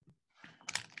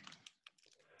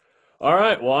All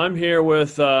right. Well, I'm here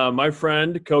with my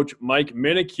friend, Coach Mike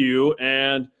Minicue,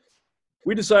 and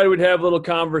we decided we'd have a little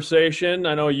conversation.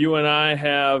 I know you and I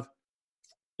have,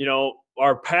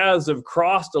 our paths have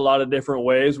crossed a lot of different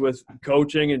ways with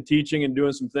coaching and teaching and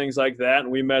doing some things like that. And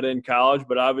we met in college,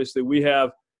 but obviously we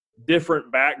have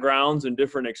different backgrounds and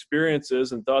different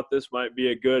experiences, and thought this might be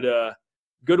a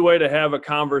good way to have a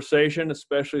conversation,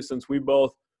 especially since we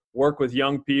both work with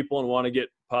young people and want to get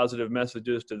positive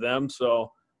messages to them.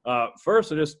 So,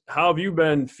 first, how have you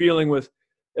been feeling with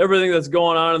everything that's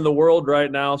going on in the world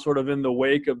right now, sort of in the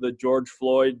wake of the George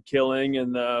Floyd killing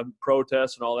and the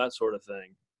protests and all that sort of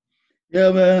thing?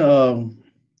 Yeah, man.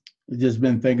 Just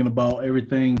been thinking about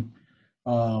everything.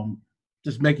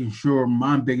 Just making sure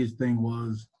my biggest thing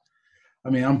was,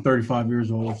 I'm 35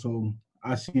 years old, so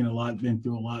I've seen a lot, been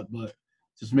through a lot, but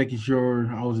just making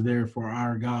sure I was there for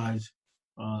our guys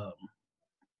uh,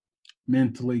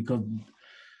 mentally. Because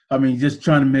just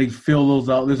trying to fill those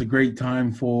out. There's a great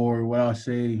time for what I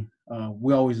say.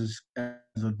 We always,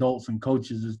 as adults and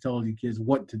coaches, is telling the kids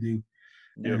what to do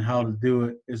and Yep. how to do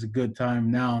it. It's a good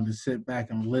time now to sit back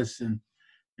and listen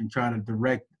and try to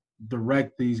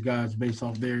direct these guys based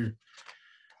off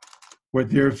what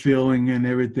they're feeling and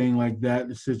everything like that,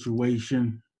 the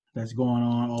situation that's going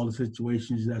on, all the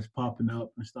situations that's popping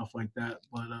up and stuff like that.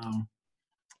 But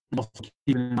also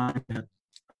keep in mind that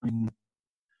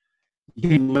you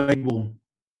can't label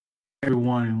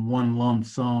everyone in one lump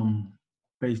sum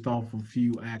based off of a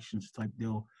few actions type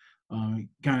deal. Kind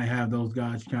of have those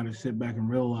guys kind of sit back and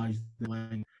realize that,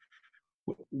 like,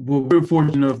 what we're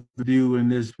fortunate enough to do in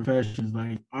this profession is,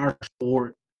 like, our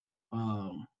sport.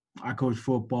 I coach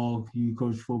football, you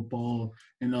coach football,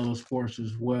 and other sports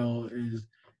as well. Is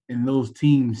in those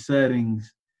team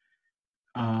settings,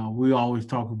 we always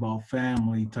talk about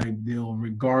family type deal,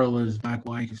 regardless black,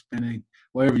 white, Hispanic,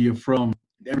 wherever you're from.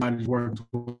 Everybody's working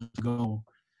towards the goal.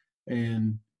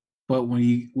 And but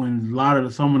when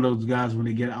some of those guys, when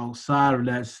they get outside of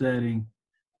that setting,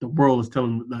 the world is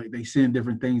telling them, like, they seeing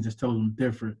different things that's telling them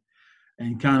different,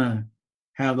 and kind of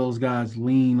have those guys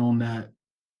lean on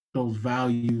those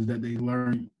values that they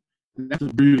learn. That's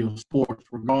the beauty of sports,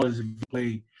 regardless if you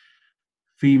play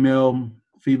female,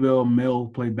 male,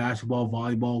 play basketball,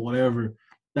 volleyball, whatever.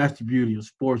 That's the beauty of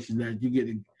sports, is that you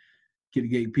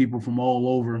get people from all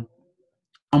over.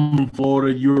 I'm from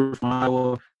Florida, you're from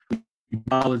Iowa,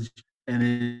 college, and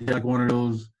it's like one of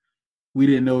those, we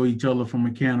didn't know each other from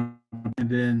a can, and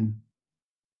then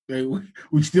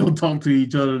we still talk to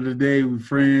each other today. We're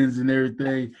friends and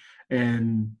everything,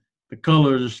 and the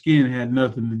color of the skin had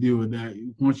nothing to do with that.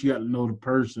 Once you got to know the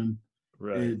person,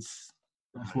 Right.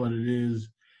 that's what it is,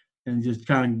 and just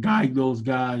kind of guide those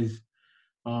guys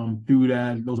through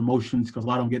those emotions, because a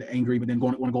lot of them get angry, but then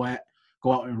want to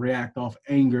go out and react off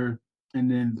anger, and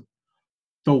then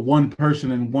throw one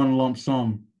person in one lump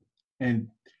sum, and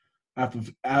after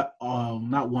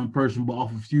not one person, but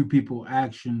off a few people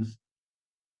actions,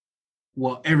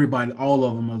 well, everybody, all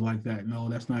of them are like that. No,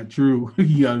 that's not true.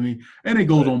 You know what I mean? And it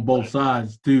goes Right. on both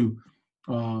sides too.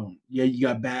 Yeah,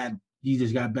 you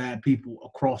just got bad people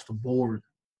across the board,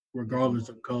 regardless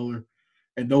of color,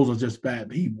 and those are just bad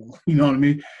people. You know what I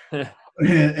mean?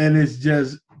 And it's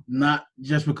just not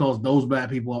just because those bad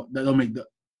people that don't make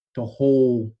the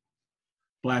whole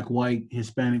black, white,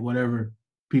 Hispanic, whatever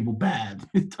people bad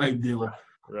type deal.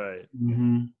 Right.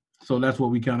 Mm-hmm. So that's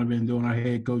what we kind of been doing. Our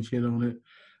head coach hit on it.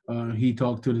 He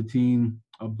talked to the team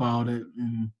about it,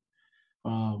 and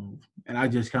I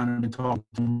just kind of been talking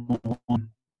to him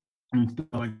and stuff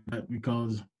like that,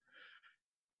 because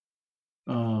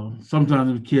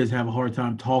sometimes the kids have a hard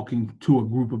time talking to a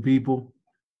group of people,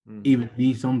 Mm-hmm. even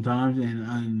me sometimes,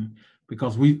 and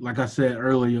because we, like I said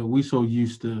earlier, we so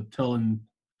used to telling,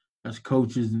 as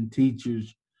coaches and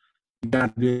teachers, you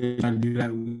got to do this, you got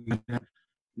to do that.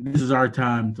 This is our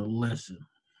time to listen.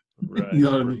 Right. You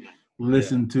know what I mean? Yeah.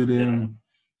 Listen to them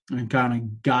and kind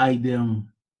of guide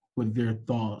them with their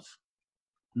thoughts,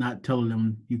 not telling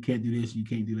them you can't do this, you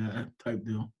can't do that type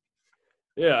deal.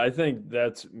 Yeah, I think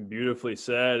that's beautifully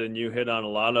said, and you hit on a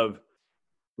lot of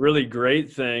really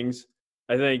great things.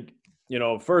 I think,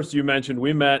 first you mentioned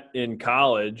we met in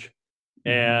college, Mm-hmm.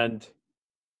 and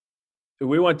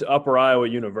we went to Upper Iowa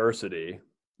University,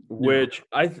 Yeah. which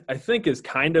I think is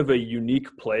kind of a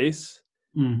unique place.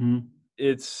 Mm-hmm.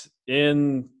 It's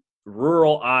in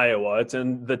rural Iowa. It's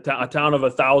in a town of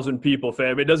 1,000 people.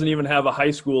 Fam, it doesn't even have a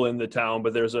high school in the town,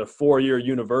 but there's a 4-year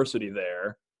university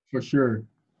there. For sure.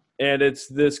 And it's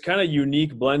this kind of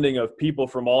unique blending of people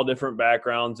from all different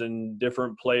backgrounds and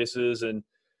different places and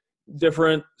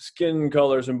different skin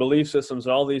colors and belief systems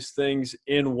and all these things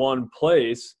in one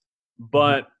place. Mm-hmm.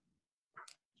 But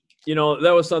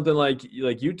that was something like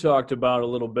you talked about a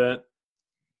little bit.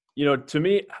 To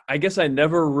me, I guess I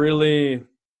never really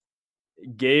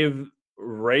gave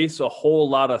race a whole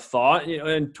lot of thought,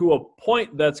 and to a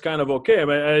point that's kind of okay. I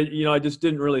mean, I just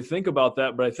didn't really think about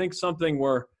that. But I think something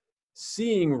we're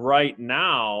seeing right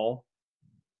now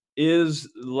is,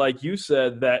 like you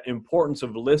said, that importance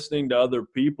of listening to other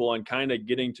people and kind of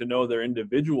getting to know their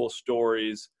individual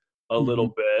stories a Mm-hmm. little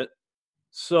bit.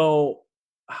 So,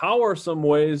 how are some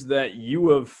ways that you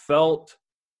have felt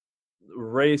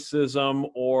racism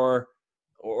or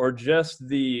just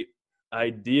the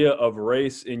idea of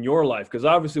race in your life? Because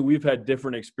obviously we've had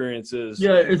different experiences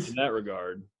Yeah, in it's that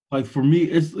regard. like for me,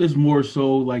 it's more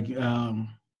so like you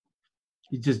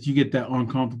get that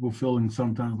uncomfortable feeling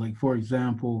sometimes. Like for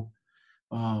example,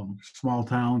 small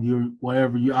town, you're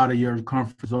out of your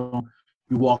comfort zone.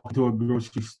 You walk into a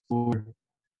grocery store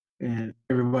and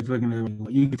everybody's looking at you.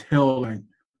 You can tell like,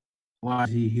 why is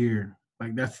he here?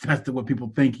 Like that's what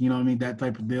people think. You know what I mean? That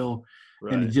type of deal,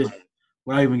 and it Right. just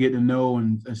without even getting to know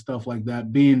and stuff like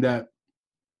that. Being that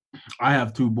I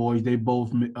have two boys, they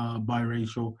both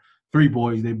biracial. Three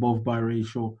boys, they both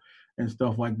biracial and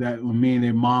stuff like that. When me and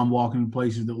their mom walk in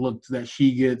places, the looks that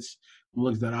she gets, the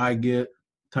looks that I get,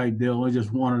 type deal. It's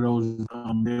just one of those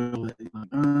deal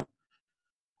that,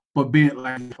 but being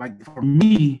like for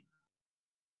me,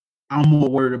 I'm more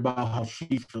worried about how she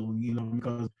feels,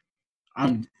 because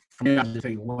for me, I just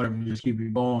take whatever, just keep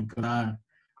it going because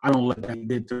I don't let that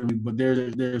get to me. But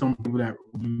there's some people that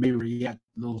may react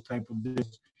to those type of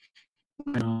things.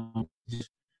 Just,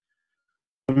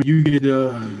 I mean, you get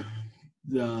the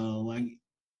like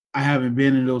I haven't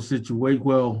been in those situations.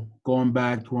 Well, going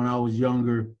back to when I was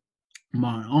younger,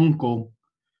 my uncle,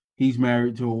 he's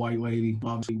married to a white lady.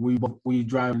 Obviously, we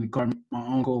drive in the car. My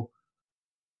uncle,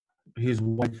 his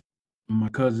wife, my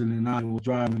cousin, and I were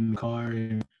driving in the car,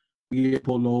 and we get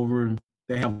pulled over. And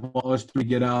they have us three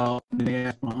get out, and they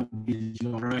ask my uncle, "Is she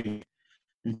all right?"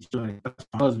 And she's like, "That's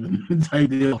my husband," type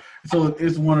deal. So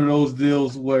it's one of those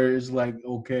deals where it's like,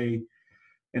 okay,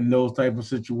 in those type of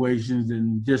situations,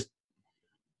 and just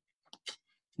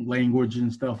language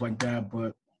and stuff like that.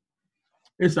 But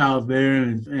it's out there,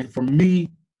 and for me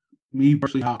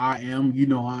personally, how I am,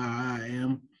 how I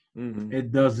am. Mm-hmm.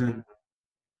 It doesn't.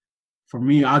 For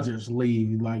me, I just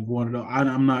leave like one of the.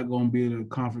 I'm not going to be the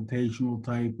confrontational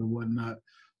type and whatnot,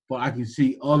 but I can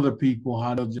see other people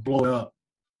how they'll just blow it up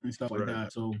and stuff like Right.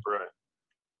 that. So Right.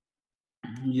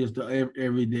 just the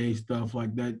everyday stuff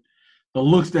like that, the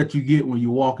looks that you get when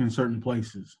you walk in certain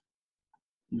places.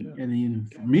 Yeah. And then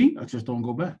for me, I just don't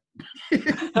go back.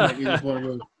 Like it's just one of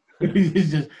those.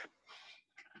 It's just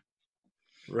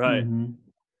Right. mm-hmm.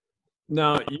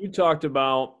 Now, you talked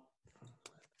about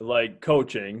like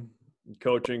coaching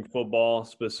football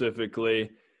specifically,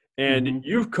 and Mm-hmm.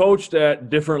 you've coached at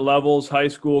different levels, high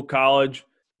school, college.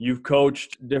 You've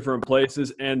coached different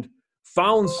places and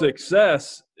found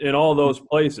success in all those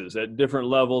places at different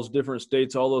levels, different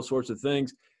states, all those sorts of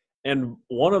things. And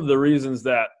one of the reasons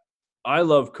that I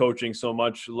love coaching so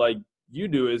much, like you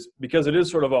do, is because it is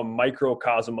sort of a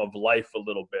microcosm of life a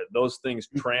little bit. Those things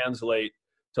translate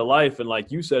to life. And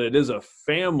like you said, it is a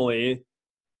family.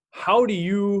 How do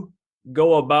you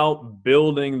go about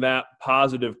building that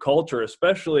positive culture,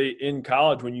 especially in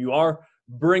college when you are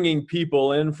bringing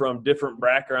people in from different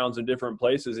backgrounds and different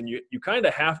places, and you kind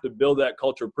of have to build that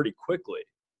culture pretty quickly?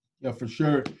 Yeah, for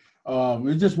sure.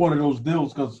 It's just one of those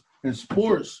deals because in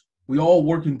sports, we all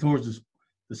working towards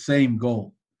the same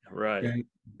goal. Right. Okay.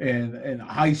 And in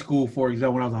high school, for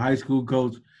example, when I was a high school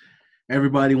coach,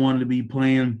 everybody wanted to be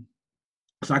playing.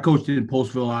 So I coached in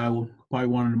Postville, Iowa, probably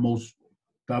one of the most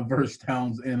diverse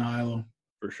towns in Iowa.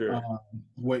 For sure.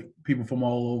 With people from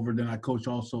all over. Then I coach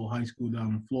also high school down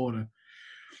in Florida.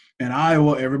 In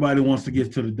Iowa, everybody wants to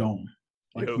get to the dome.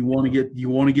 Like Yep. you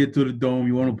want to get to the dome.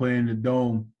 You want to play in the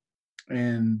dome,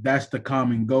 and that's the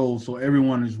common goal. So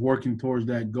everyone is working towards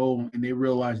that goal, and they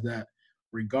realize that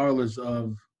regardless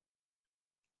of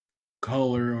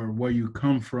color or where you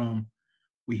come from,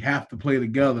 we have to play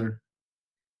together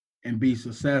and be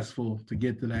successful to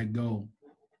get to that goal.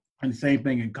 And the same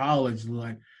thing in college,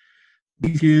 like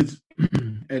these kids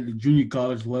at the junior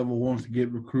college level wants to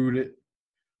get recruited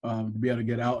to be able to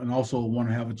get out and also want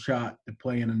to have a shot to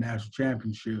play in a national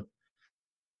championship.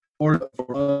 Or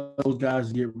for those guys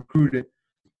to get recruited,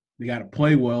 they got to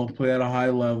play well, play at a high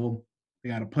level. They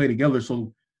got to play together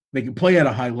so they can play at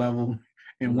a high level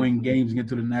and Mm-hmm. win games and get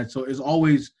to the net. So it's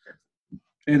always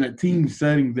in a team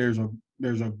setting. There's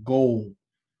a goal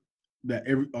that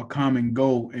a common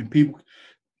goal, and people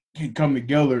can come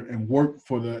together and work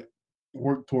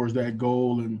towards that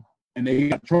goal, and they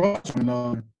got trust one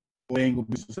another. They ain't gonna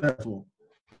be successful.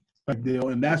 type deal.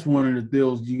 And that's one of the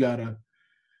deals you gotta,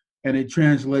 and it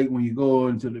translates when you go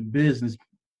into the business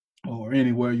or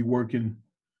anywhere you're working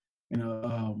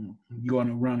you going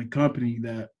to run a company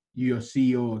that you're a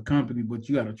CEO of a company, but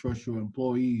you got to trust your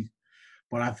employees.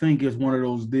 But I think it's one of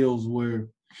those deals where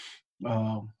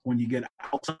when you get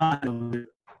outside of it,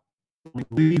 when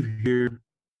you leave here,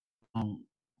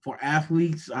 for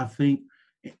athletes, I think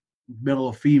male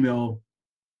or female,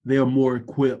 they're more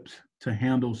equipped to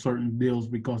handle certain deals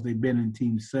because they've been in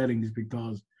team settings.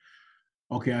 Because,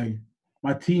 okay,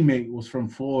 my teammate was from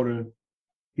Florida,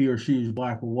 he or she is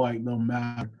black or white, no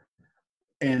matter.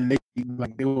 And they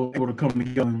were able to come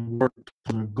together and work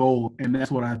to their goal. And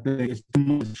that's what I think is too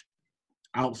much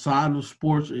outside of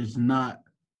sports. It's not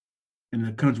in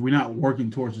the country. We're not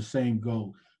working towards the same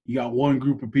goal. You got one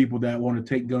group of people that want to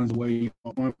take guns away. You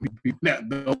got one group of people that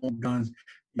don't want guns.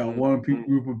 You got one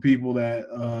group of people that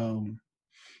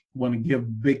want to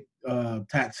give big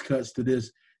tax cuts to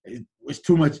this. It's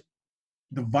too much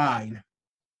divide.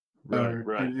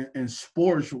 Right. In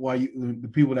sports, while the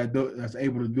people that's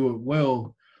able to do it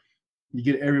well, you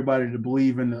get everybody to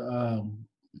believe in that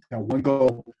one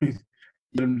goal.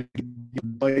 You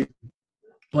play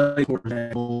towards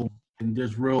that goal and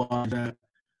just realize that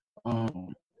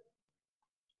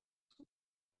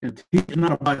it's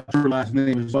not about your last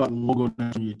name; it's about the logo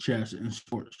down on your chest in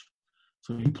sports.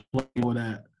 So you play for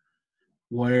that,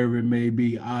 whatever it may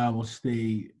be, Iowa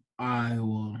State,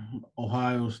 Iowa,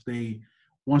 Ohio State.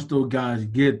 Once those guys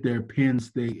get there, Penn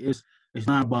State, it's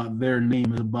not about their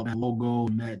name, it's about that logo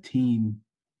and that team.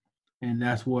 And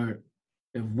that's where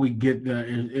if we get there,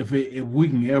 if we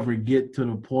can ever get to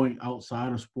the point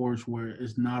outside of sports where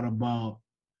it's not about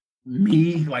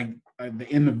me, like the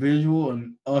individual,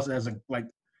 and us as a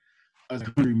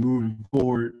country moving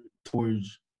forward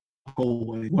towards a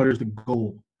goal. Like, what is the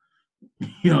goal?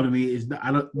 You know what I mean? It's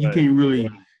you can't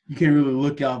really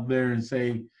look out there and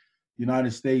say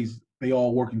United States, they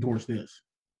all working towards this.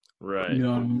 Right. You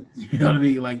know what I mean? You know what I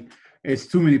mean? Like, it's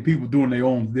too many people doing their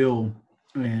own deal,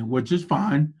 and which is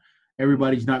fine.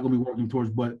 Everybody's not going to be working towards,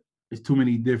 but it's too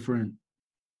many different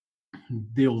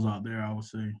deals out there, I would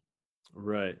say.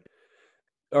 Right.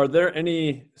 Are there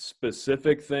any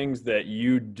specific things that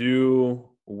you do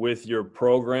with your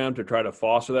program to try to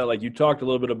foster that? Like, you talked a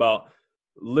little bit about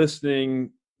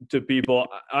listening to people.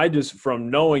 I just, from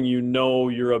knowing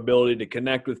your ability to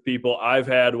connect with people. I've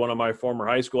had one of my former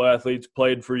high school athletes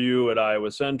played for you at Iowa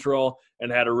Central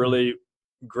and had a really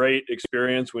great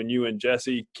experience when you and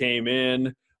Jesse came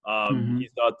in. He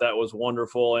thought that was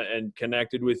wonderful and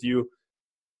connected with you.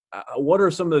 What are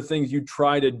some of the things you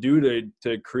try to do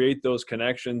to create those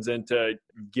connections and to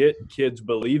get kids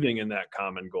believing in that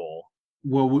common goal?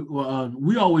 Well,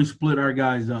 we always split our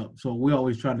guys up. So we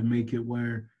always try to make it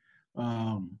where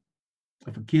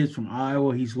if a kid's from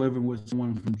Iowa, he's living with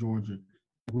someone from Georgia.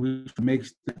 We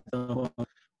mix that up.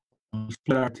 We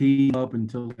split our team up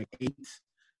until like eight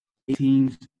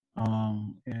teams.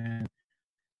 And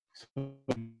so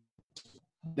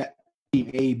that team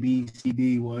A, B, C,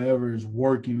 D, whatever is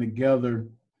working together.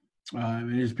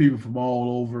 And there's people from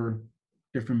all over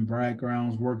different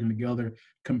backgrounds working together,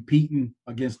 competing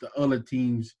against the other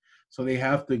teams. So they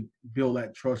have to build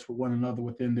that trust with one another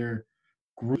within their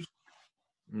groups.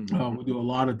 We do a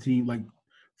lot of team, like,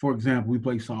 for example, we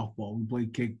play softball, we play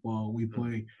kickball, we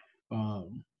play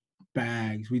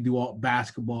bags, we do all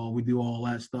basketball, we do all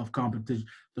that stuff, competition,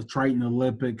 the Triton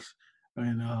Olympics,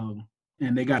 and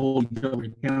they got to hold each other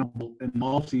accountable. In the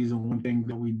off season, one thing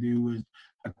that we do is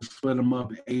split them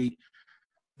up 8.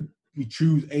 We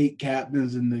choose 8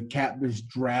 captains, and the captains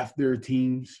draft their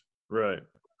teams. Right.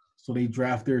 So they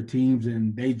draft their teams,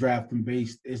 and they draft them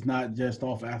based. It's not just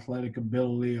off athletic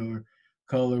ability or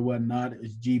color, whatnot.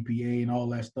 It's GPA and all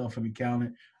that stuff and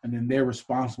accounting, and then they're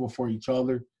responsible for each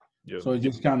other. Yep. So it's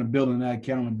just kind of building that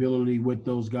accountability with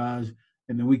those guys,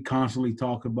 and then we constantly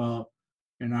talk about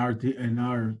in our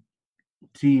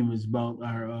team is about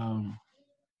our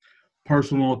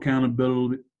personal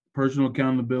accountability,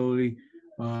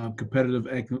 competitive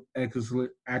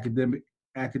excellence, academic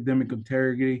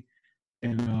integrity,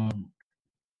 and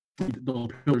those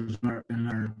pillars in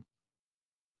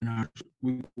our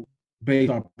we base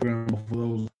our program for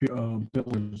those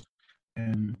pillars.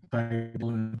 And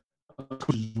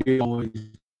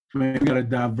we got a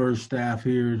diverse staff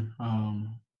here,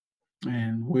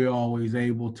 and we're always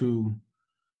able to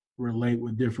relate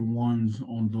with different ones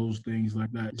on those things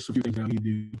like that. Just a few things that we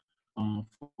do,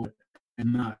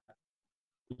 and not.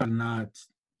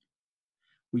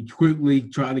 We quickly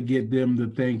try to get them to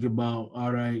think about,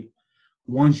 all right,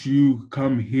 once you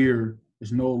come here,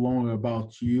 it's no longer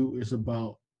about you, it's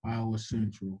about Iowa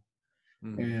Central.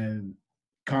 And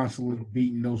constantly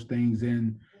beating those things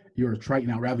in your track.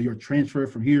 Now, rather you're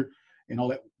transferred from here and all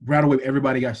that. Right away,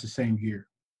 everybody got the same gear.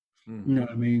 You know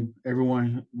what I mean?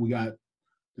 Everyone, we got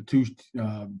the two,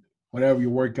 whatever your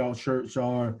workout shirts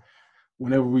are.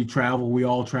 Whenever we travel, we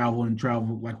all travel and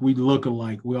travel. Like we look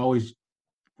alike. We always,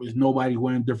 there's nobody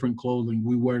wearing different clothing.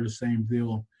 We wear the same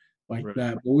deal like Right.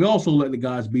 that. But we also let the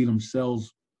guys be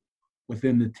themselves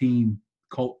within the team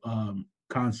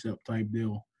concept type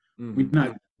deal. We're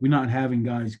not having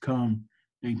guys come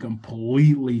and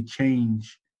completely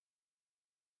change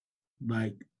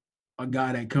like a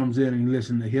guy that comes in and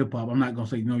listen to hip hop. I'm not gonna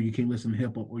say no, you can't listen to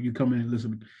hip hop, or you come in and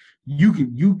listen. You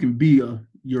can be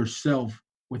yourself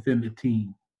within the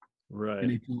team, Right.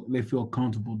 and they feel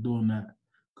comfortable doing that.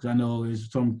 Because I know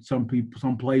there's some people,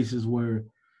 some places where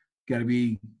got to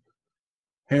be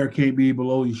hair can't be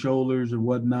below your shoulders or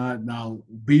whatnot. Now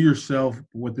be yourself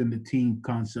within the team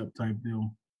concept type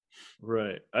deal.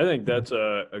 Right. I think that's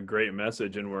a great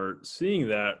message, and we're seeing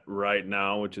that right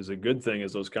now, which is a good thing,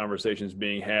 is those conversations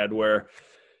being had where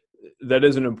that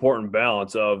is an important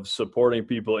balance of supporting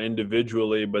people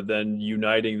individually, but then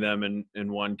uniting them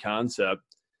in one concept.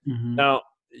 Mm-hmm. Now,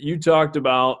 you talked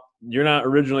about you're not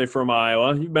originally from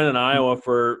Iowa. You've been in Iowa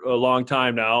for a long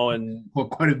time now, and for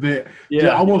quite a bit.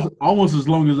 Yeah, almost as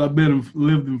long as I've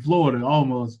lived in Florida.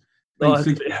 Almost, I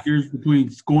think 6 years between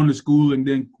going to school and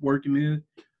then working in.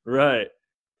 Right.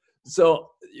 So,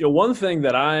 one thing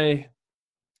that I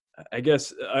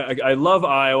guess I love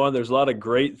Iowa. There's a lot of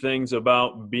great things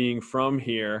about being from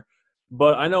here,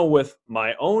 but I know with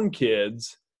my own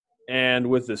kids and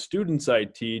with the students I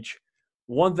teach,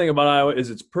 one thing about Iowa is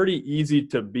it's pretty easy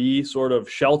to be sort of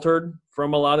sheltered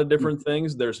from a lot of different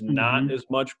things. There's not as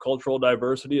much cultural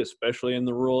diversity, especially in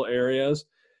the rural areas,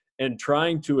 and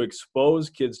trying to expose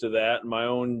kids to that and my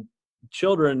own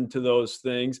children to those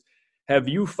things. Have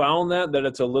you found that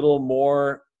it's a little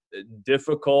more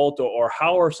difficult, or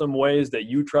how are some ways that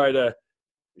you try to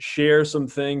share some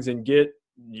things and get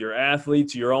your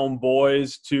athletes, your own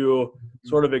boys, to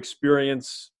sort of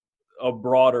experience a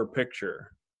broader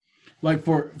picture? Like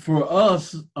for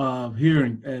us here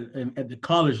at the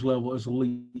college level, it's a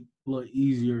little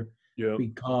easier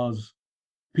because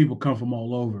people come from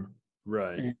all over.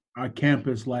 Right. And our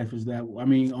campus life is that. I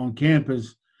mean, on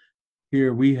campus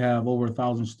here we have over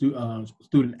 1,000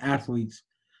 student athletes,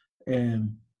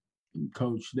 and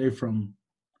coach, they're from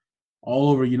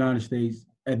all over the United States,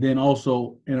 and then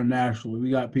also internationally. We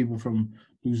got people from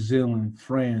New Zealand,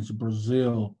 France,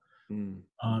 Brazil,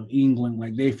 England.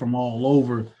 Like they from all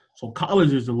over. So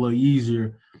college is a little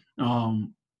easier.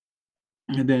 And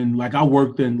then like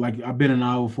I've been in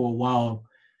Iowa for a while,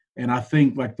 and I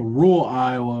think like the rural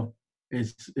Iowa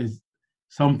is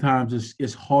sometimes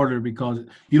it's harder because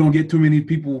you don't get too many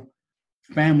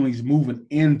families moving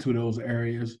into those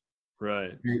areas.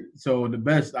 Right. So the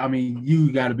best, I mean,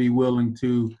 you got to be willing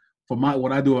to. For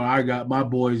what I do, I got my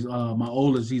boys. My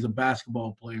oldest, he's a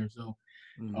basketball player, so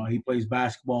he plays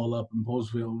basketball up in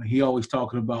Postville, and he always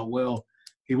talking about, well,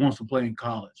 he wants to play in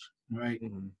college, right?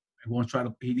 He wants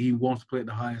to play at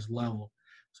the highest level.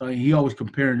 So he always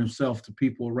comparing himself to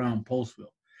people around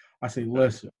Postville. I say,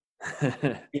 listen,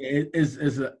 it's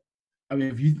a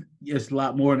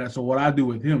lot more than that. So what I do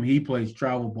with him, he plays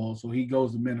travel ball. So he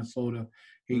goes to Minnesota,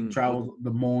 he travels Des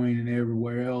Moines and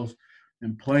everywhere else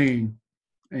and playing,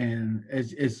 and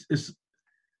it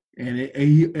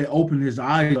opened his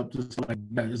eyes up to like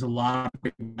that. There's a lot of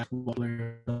great basketball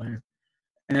players, and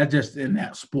that's just in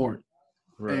that sport.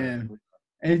 Right. And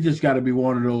it just got to be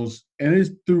one of those, and it's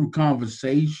through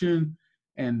conversation.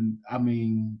 And I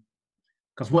mean,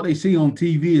 because what they see on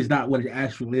TV is not what it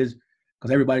actually is,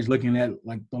 because everybody's looking at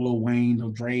like the Lil Wayne or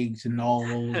Drakes and all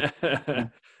those.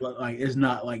 But like, it's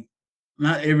not like,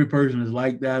 not every person is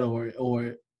like that,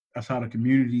 or that's how the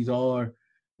communities are.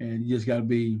 And you just got to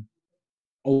be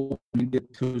open to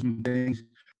get to some things,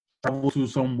 travel to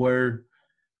somewhere.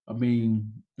 I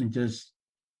mean, and just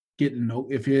get to know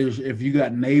if you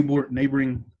got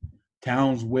neighboring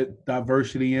towns with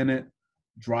diversity in it,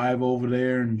 drive over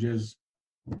there and just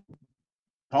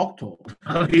talk to them.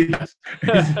 I mean,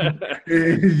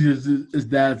 it's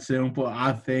that simple,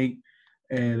 I think,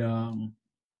 and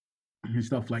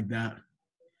stuff like that.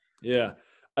 Yeah,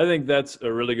 I think that's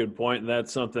a really good point, and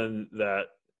that's something that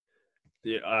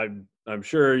I'm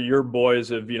sure your boys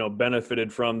have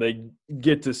benefited from. They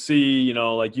get to see,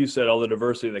 like you said, all the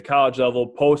diversity at the college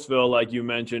level. Postville, like you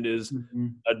mentioned, is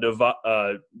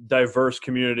a diverse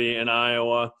community in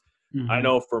Iowa. I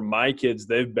know for my kids,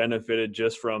 they've benefited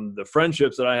just from the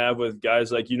friendships that I have with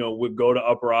guys like, would go to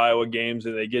Upper Iowa games,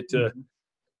 and they get to,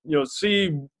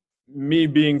 see me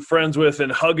being friends with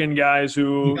and hugging guys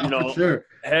who, Yeah, for sure.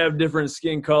 have different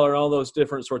skin color, all those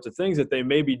different sorts of things that they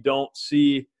maybe don't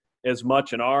see as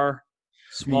much in our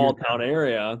small town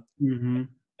area. Mm-hmm.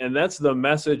 And that's the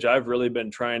message I've really been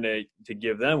trying to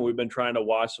give them. We've been trying to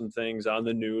watch some things on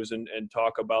the news and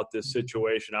talk about this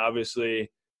situation. Obviously,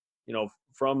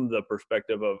 from the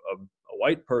perspective of a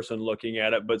white person looking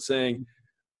at it, but saying,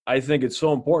 I think it's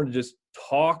so important to just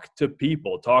talk to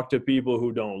people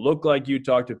who don't look like you,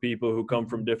 talk to people who come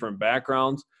from different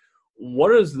backgrounds.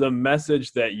 What is the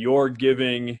message that you're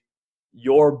giving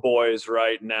your boys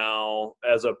right now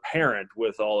as a parent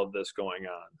with all of this going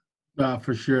on?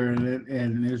 For sure,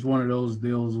 and it's one of those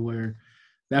deals where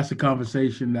that's a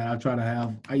conversation that I try to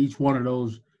have. Each one of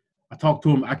those, I talk to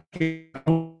them. I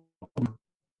can't.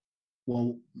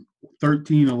 Well,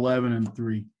 13, 11, and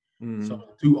 3. Mm-hmm. So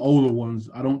 2 older ones,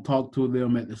 I don't talk to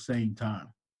them at the same time.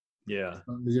 Yeah.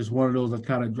 It's just one of those I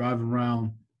kind of drive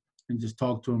around and just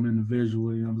talk to them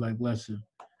individually. And I'm like, listen,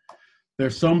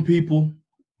 there's some people,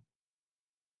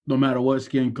 no matter what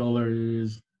skin color it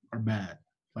is, are bad,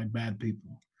 like bad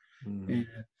people. Mm-hmm.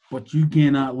 But you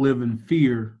cannot live in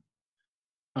fear.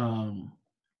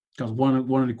 Because one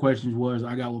of the questions was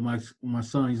I got with my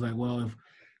son. He's like, well,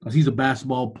 because he's a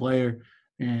basketball player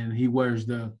and he wears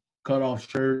the cutoff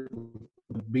shirt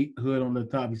with the beat hood on the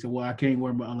top. He said, well, I can't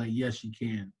wear them. I'm like, yes, you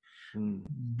can. You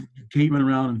can't run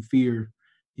around in fear.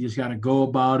 You just got to go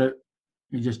about it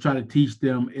and just try to teach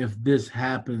them, if this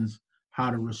happens, how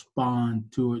to respond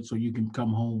to it so you can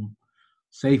come home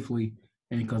safely.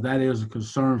 And because that is a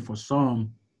concern for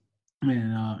some.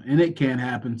 And it can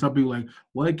happen. Some people are like,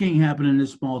 well, it can't happen in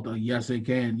this small town. Yes, it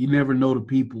can. You never know the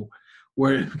people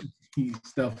where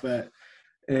stuff at.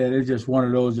 And it's just one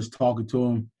of those, just talking to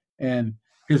him. And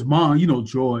his mom,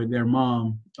 Joy, their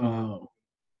mom,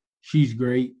 she's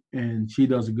great and she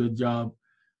does a good job.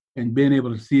 And being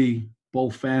able to see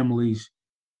both families,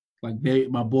 like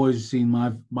my boys have seen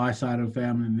my side of the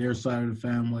family and their side of the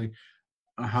family,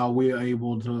 how we're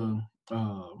able to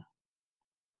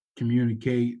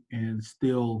communicate and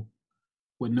still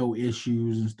with no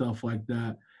issues and stuff like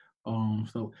that.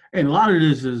 And a lot of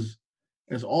this is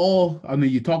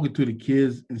you're talking to the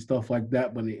kids and stuff like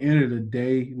that, but at the end of the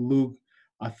day, Luke,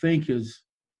 I think is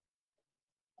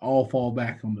all fall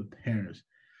back on the parents.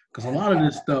 Because a lot of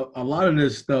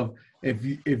this stuff,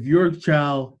 if your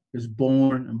child is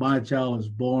born and my child is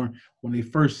born, when they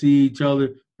first see each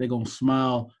other, they're gonna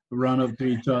smile, run up to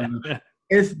each other.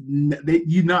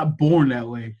 You're not born that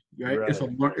way, right?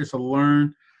 It's a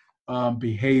learned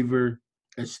behavior.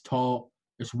 It's taught.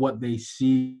 It's what they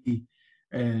see,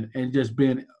 and just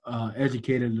being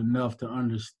educated enough to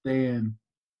understand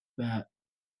that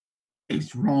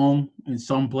it's wrong in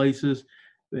some places,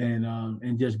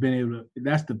 and just being able to.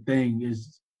 That's the thing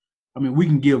is, we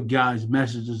can give guys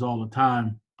messages all the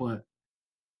time, but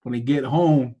when they get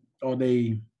home, are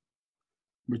they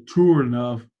mature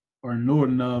enough or know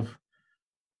enough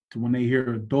to when they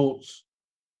hear adults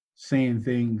saying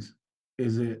things,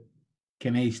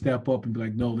 can they step up and be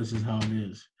like, no, this is how it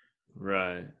is.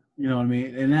 Right. You know what I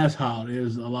mean? And that's how it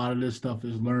is. A lot of this stuff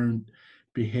is learned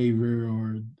behavior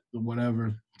or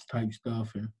whatever type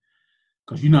stuff. And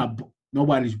because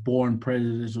nobody's born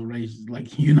prejudiced or racist.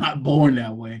 Like, you're not born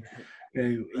that way.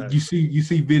 Right. You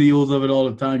see videos of it all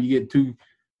the time. You get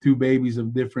two babies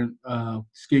of different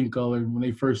skin color. When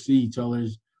they first see each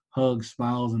other's hugs,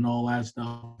 smiles, and all that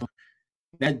stuff,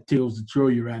 that tells the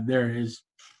truth right there. Is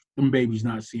them babies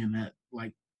not seeing that.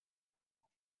 Like,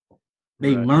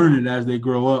 they learn it as they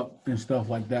grow up and stuff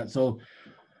like that. So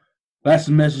that's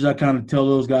the message I kind of tell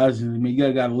those guys.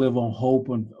 You got to live on hope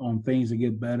on things to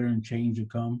get better and change to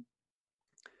come.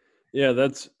 Yeah,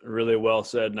 that's really well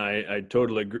said, and I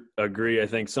totally agree. I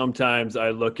think sometimes I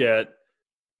look at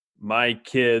my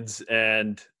kids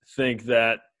and think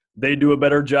that they do a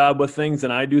better job with things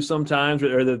than I do sometimes,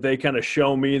 or that they kind of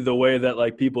show me the way that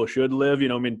like people should live.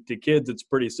 To kids, it's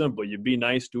pretty simple. You be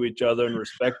nice to each other and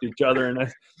respect each other, and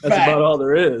that's about all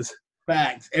there is.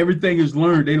 Facts. Everything is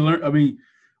learned. They learn.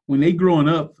 When they growing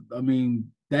up,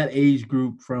 that age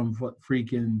group from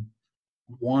freaking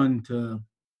 1 to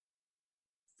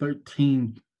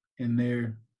 13 in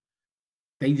there,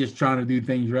 they just trying to do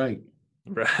things right.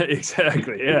 Right,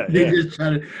 exactly. Yeah. They just try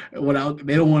to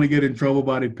they don't want to get in trouble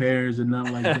by their parents and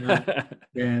nothing like that.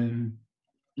 And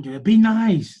be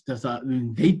nice. That's how,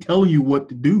 they tell you what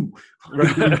to do.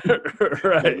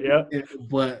 Right. Yeah.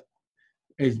 But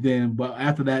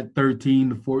after that 13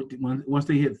 to 14, once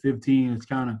they hit 15, it's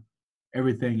kind of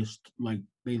everything is like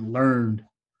they learned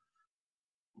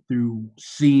through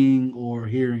seeing or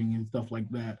hearing and stuff like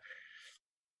that.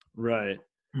 Right.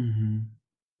 Mm-hmm.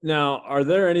 Now, are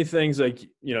there any things like,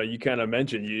 you kind of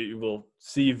mentioned you will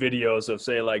see videos of,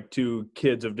 say, like two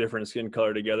kids of different skin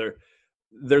color together.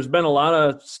 There's been a lot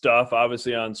of stuff,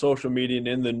 obviously, on social media and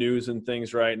in the news and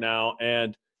things right now.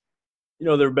 And,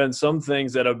 there have been some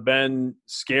things that have been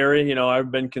scary.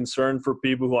 I've been concerned for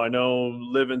people who I know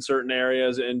live in certain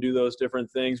areas and do those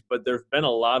different things. But there's been a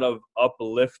lot of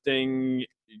uplifting,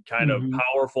 kind of Mm-hmm.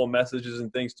 powerful messages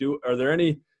and things too. Are there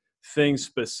any things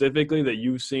specifically that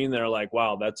you've seen that are like,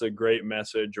 wow, that's a great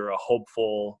message or a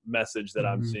hopeful message that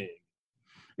I'm Mm-hmm. seeing?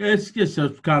 Yeah, it's just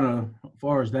kind of, as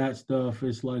far as that stuff,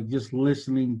 it's like just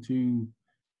listening to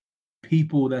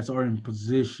people that are in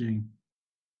position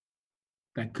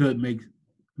that could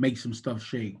make some stuff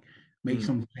shake, make Mm.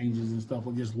 some changes and stuff,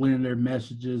 or just learning their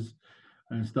messages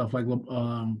and stuff like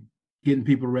getting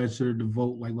people registered to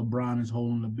vote, like LeBron is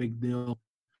holding a big deal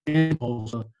in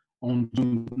Tulsa on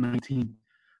June 19th.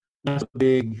 That's a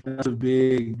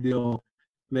big deal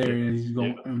there, and he's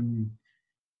Yeah. going.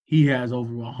 He has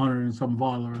over 100 and some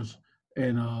followers,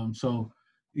 and so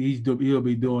he'll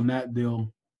be doing that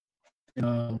deal.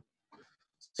 Uh,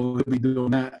 so he'll be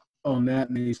doing that on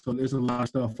that day. So there's a lot of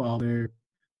stuff out there.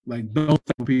 Like those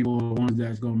type of people are the ones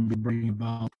that's going to be bringing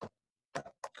about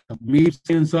me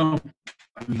seeing something.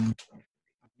 I mean,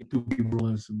 two people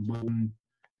listen, but when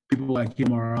people like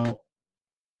him are out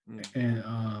Mm.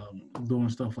 and doing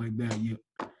stuff like that, you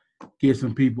get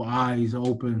some people eyes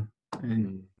open and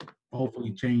Mm.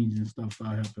 hopefully change and stuff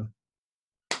start happening.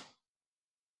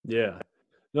 Yeah.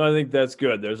 No, I think that's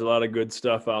good. There's a lot of good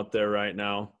stuff out there right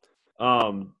now.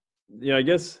 Um, I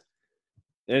guess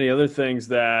any other things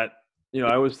that,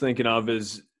 I was thinking of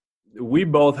is we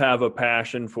both have a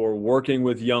passion for working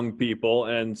with young people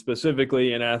and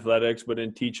specifically in athletics, but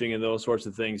in teaching and those sorts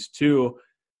of things too.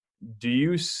 Do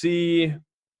you see,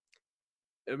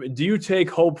 do you take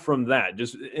hope from that,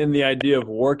 just in the idea of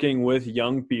working with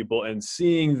young people and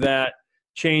seeing that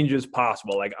change is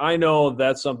possible? Like, I know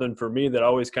that's something for me that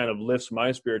always kind of lifts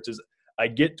my spirits is I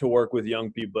get to work with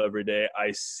young people every day.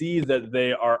 I see that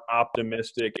they are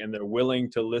optimistic and they're willing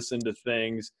to listen to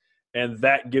things. And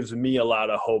that gives me a lot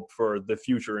of hope for the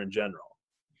future in general.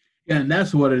 Yeah, and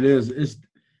that's what it is.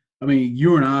 I mean,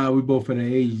 you and I, we both at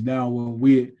an age now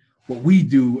where what we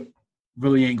do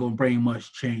really ain't gonna bring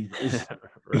much change.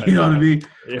 Right. You know what I mean?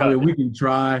 I Yeah. mean, we can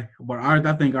try, but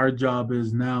I think our job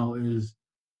is now is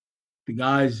the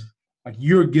guys like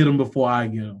you're get them before I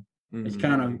get them. It's Mm-hmm.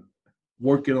 kind of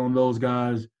working on those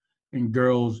guys and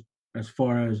girls as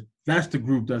far as that's the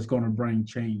group that's going to bring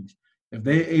change. If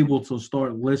they're able to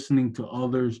start listening to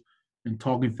others and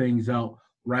talking things out,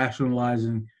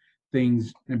 rationalizing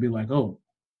things, and be like, oh,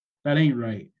 that ain't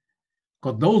right.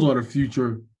 Because those are the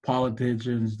future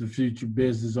politicians, the future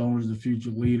business owners, the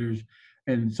future leaders.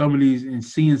 And some of these, and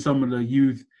seeing some of the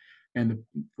youth and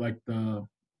the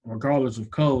regardless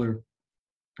of color,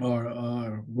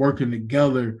 are working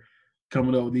together,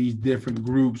 coming up with these different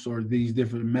groups or these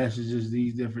different messages,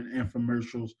 these different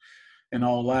infomercials, and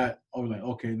all that. I was like,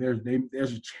 okay,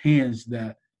 there's a chance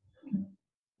that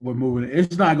we're moving.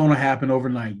 It's not going to happen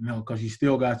overnight, because you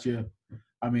still got your.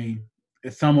 I mean,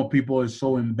 some of people is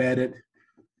so embedded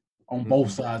on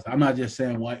both sides. I'm not just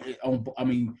saying white. I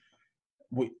mean,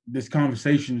 this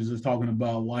conversation is just talking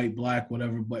about white, black,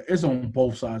 whatever, but it's on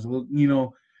both sides,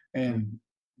 and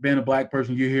being a black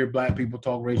person, you hear black people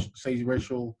say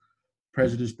racial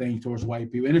prejudice things towards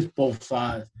white people, and it's both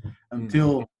sides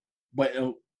but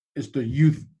it's the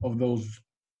youth of those,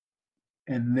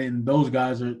 and then those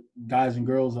guys and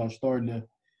girls are starting to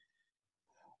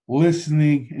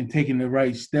listening and taking the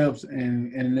right steps,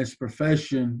 and in this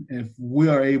profession, if we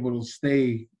are able to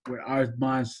stay with our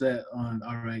mindset on,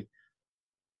 all right,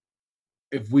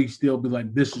 if we still be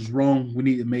like, this is wrong, we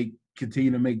need to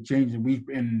continue to make changes.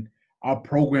 And our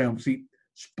program, see,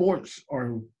 sports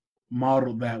are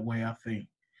modeled that way, I think,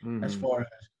 as far as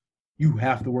you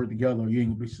have to work together or you ain't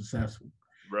gonna be successful.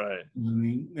 Right. I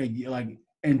mean, like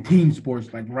in team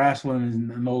sports, like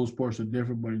wrestling and those sports are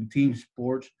different, but in team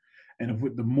sports, and if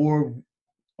with the more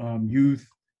youth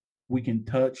we can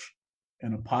touch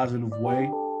in a positive way,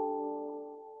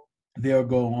 they'll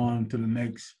go on to the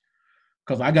next.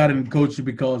 Because I got into coaching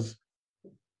because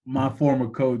my former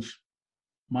coach,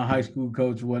 my high school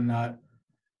coach, whatnot,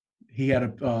 he had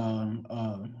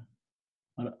a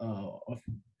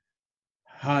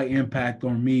high impact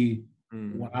on me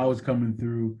when I was coming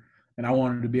through, and I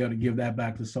wanted to be able to give that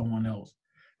back to someone else,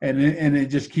 and it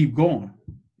just keep going.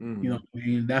 You know what I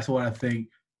mean? That's what I think.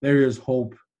 There is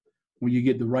hope when you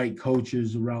get the right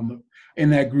coaches around in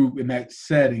that group, in that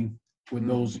setting with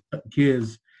those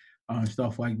kids and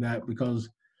stuff like that, because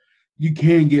you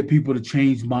can get people to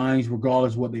change minds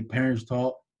regardless of what their parents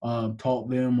taught. taught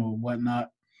them or whatnot.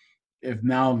 If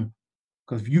now,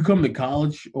 because if you come to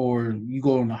college or you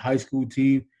go on a high school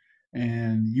team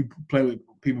and you play with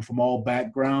people from all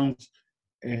backgrounds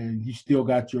and you still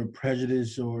got your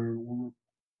prejudice or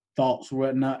thoughts or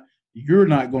whatnot, you're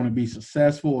not going to be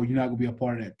successful or you're not going to be a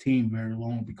part of that team very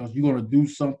long because you're going to do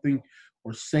something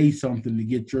or say something to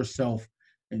get yourself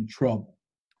in trouble.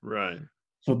 Right.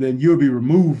 So then you'll be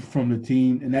removed from the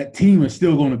team and that team is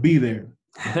still going to be there.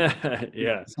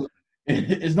 Yeah. So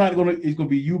it's going to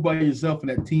be you by yourself and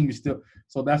that team is still.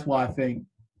 So that's why I think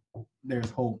there's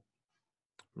hope.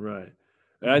 Right.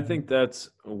 I think that's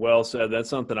well said. That's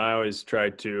something I always try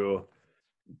to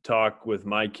talk with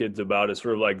my kids about, is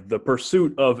sort of like the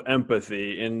pursuit of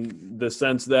empathy, in the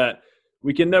sense that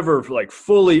we can never like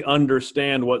fully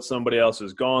understand what somebody else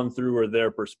has gone through or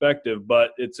their perspective,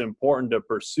 but it's important to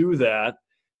pursue that.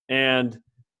 And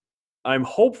I'm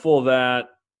hopeful that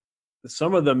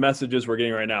some of the messages we're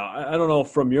getting right now, I don't know,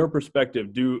 from your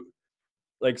perspective, do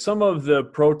like some of the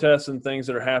protests and things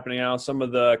that are happening now, some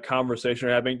of the conversation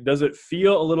are happening, does it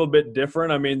feel a little bit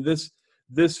different? I mean,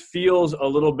 this feels a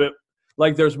little bit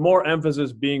like there's more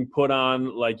emphasis being put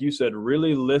on, like you said,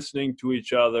 really listening to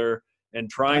each other and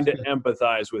trying to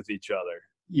empathize with each other.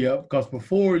 Yeah, because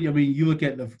before, I mean, you look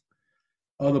at the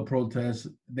other protests,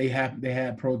 they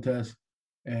had protests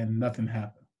and nothing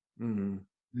happened. Mm-hmm.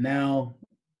 Now,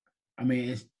 I mean,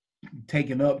 it's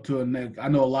taken up to a next. I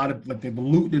know a lot of like the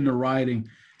looting and the rioting.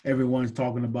 Everyone's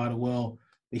talking about it. Well,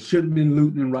 they shouldn't be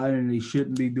looting and rioting. They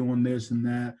shouldn't be doing this and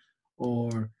that.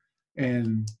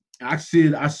 And I see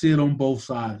it on both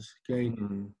sides. Okay,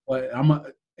 Mm-hmm.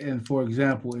 but and for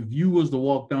example, if you was to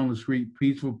walk down the street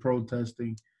peaceful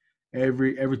protesting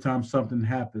every time something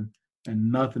happened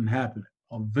and nothing happened,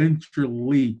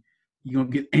 eventually you're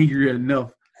gonna get angry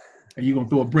enough and you're gonna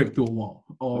throw a brick through a wall.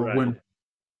 Or right.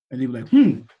 and they be like,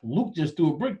 Luke just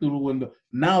threw a brick through the window.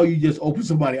 Now you just open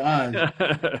somebody's eyes.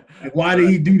 Like, why did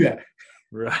he do that?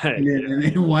 Right. And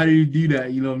then why did he do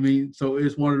that? You know what I mean? So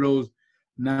it's one of those.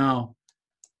 Now,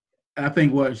 I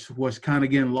think what's kind of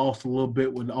getting lost a little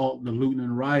bit with all the looting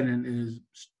and rioting is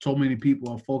so many people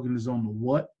are focused on the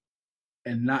what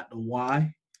and not the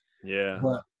why. Yeah.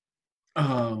 But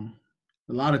a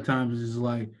lot of times it's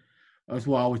like, that's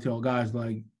why I always tell guys,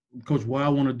 like, Coach, why I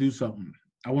want to do something.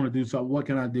 I want to do something. What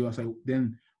can I do? I say,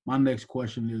 then my next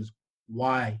question is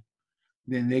why?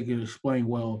 Then they can explain,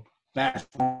 well, that's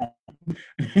wrong.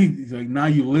 He's like, now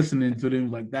you're listening to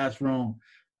them, like, that's wrong.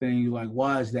 Then you're like,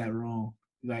 why is that wrong?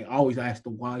 Like, I always ask the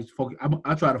whys.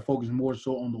 I try to focus more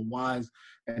so on the whys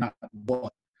and not the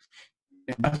what.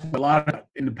 And that's a lot of,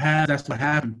 in the past, that's what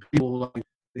happened. People, like,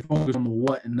 they focus on the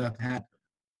what and nothing happened.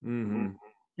 Mm-hmm.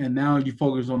 And now you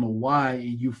focus on the why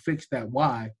and you fix that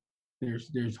why,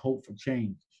 there's hope for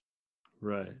change.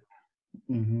 Right.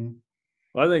 Mm-hmm.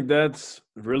 Well, I think that's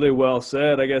really well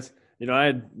said. I guess, I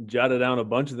had jotted down a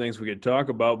bunch of things we could talk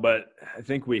about, but I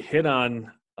think we hit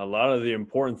on a lot of the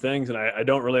important things, and I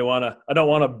don't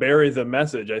want to bury the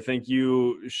message. I think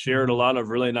you shared a lot of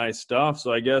really nice stuff.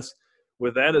 So I guess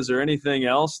with that, is there anything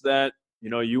else that,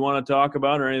 you want to talk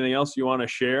about or anything else you want to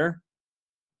share?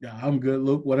 Yeah, I'm good.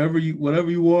 Look, whatever you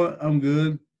want, I'm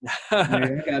good.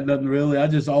 Man, I got nothing really.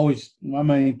 My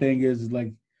main thing is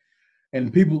like,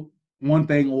 and people, one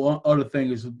other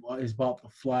thing is about the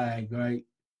flag, right?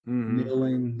 Mm-hmm.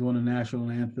 Kneeling, doing the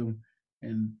national anthem,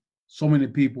 and so many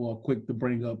people are quick to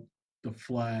bring up the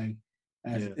flag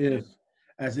as if,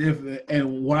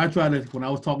 and when I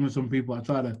was talking to some people, I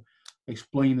try to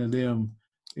explain to them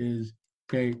is,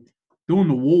 okay, during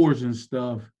the wars and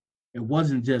stuff, it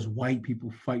wasn't just white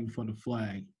people fighting for the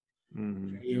flag.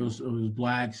 Mm-hmm. It was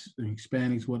blacks,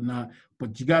 Hispanics, whatnot.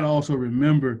 But you got to also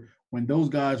remember when those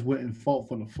guys went and fought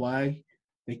for the flag,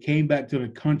 they came back to the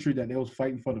country that they was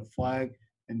fighting for the flag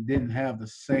and didn't have the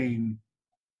same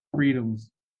freedoms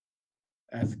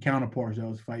as the counterparts that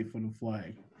was fighting for the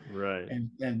flag. Right.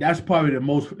 And that's probably the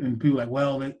most. And people are like,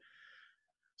 well,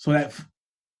 so that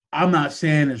I'm not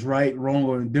saying it's right, wrong,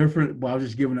 or indifferent, but I'm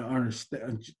just giving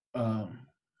a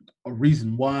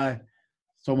reason why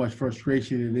so much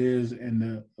frustration it is.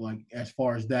 And as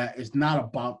far as that, it's not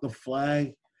about the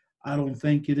flag. I don't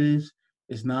think it is.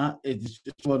 It's not. It's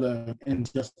just for the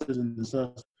injustice and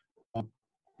the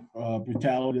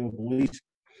brutality of police,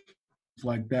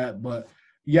 like that. But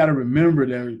you got to remember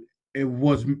that it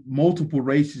was multiple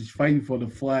races fighting for the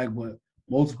flag, but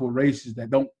multiple races that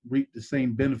don't reap the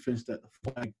same benefits that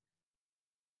the flag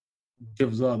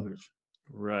gives others.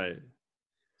 Right.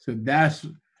 So that's,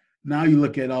 now you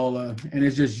look at all and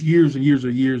it's just years and years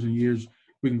and years and years.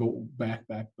 We can go back,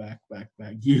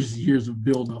 years and years of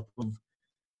buildup of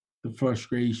the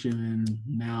frustration, and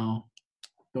now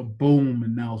the boom,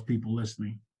 and now it's people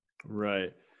listening.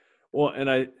 Right. Well,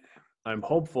 and I'm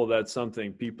hopeful that's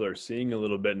something people are seeing a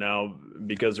little bit now,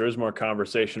 because there is more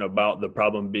conversation about the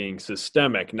problem being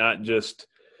systemic, not just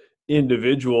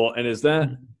individual. And is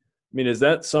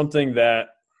that something that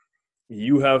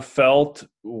you have felt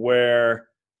where,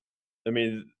 I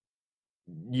mean,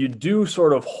 you do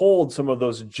sort of hold some of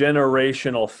those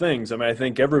generational things? I mean, I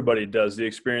think everybody does. The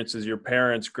experiences your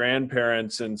parents,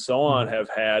 grandparents, and so on have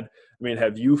had. I mean,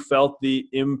 have you felt the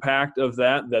impact of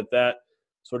that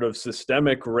sort of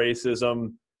systemic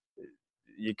racism,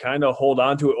 you kind of hold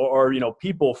on to it, or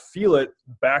people feel it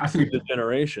back through the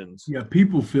generations? Yeah,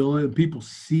 people feel it and people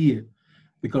see it,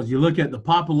 because you look at the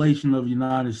population of the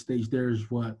United States, there's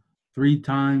what, three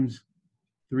times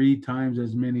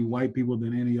as many white people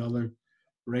than any other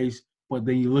race. But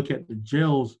then you look at the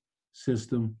jails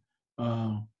system,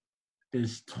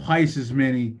 there's twice as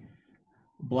many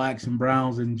blacks and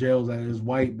browns in jails as is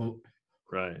white. But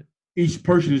right, each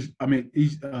person is,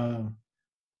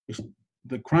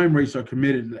 the crime rates are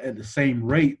committed at the same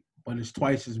rate, but it's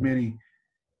twice as many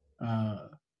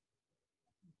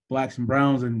blacks and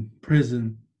browns in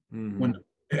prison when,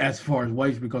 as far as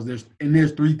whites, because there's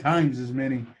three times as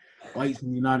many whites in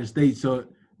the United States, so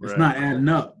it's not adding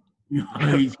up,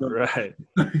 so, right,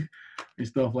 and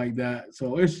stuff like that.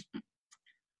 So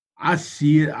I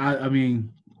see it. I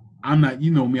mean, I'm not,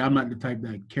 me, I'm not the type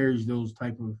that carries those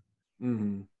type of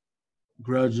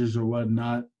grudges or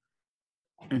whatnot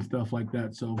and stuff like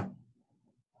that. So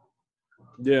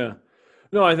yeah,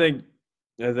 no, I think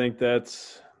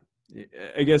that's,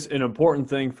 I guess, an important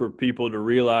thing for people to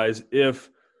realize. If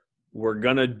we're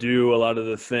going to do a lot of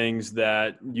the things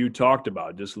that you talked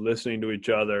about, just listening to each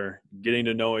other, getting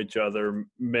to know each other,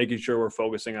 making sure we're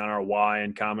focusing on our why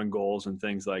and common goals and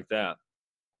things like that.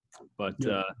 But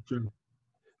sure.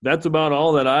 That's about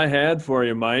all that I had for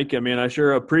you, Mike. I mean, I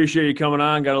sure appreciate you coming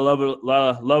on. Got a lot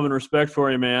of love and respect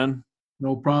for you, man.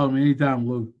 No problem. Anytime,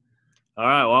 Lou. All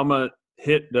right. Well, I'm going to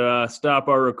hit stop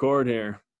our record here.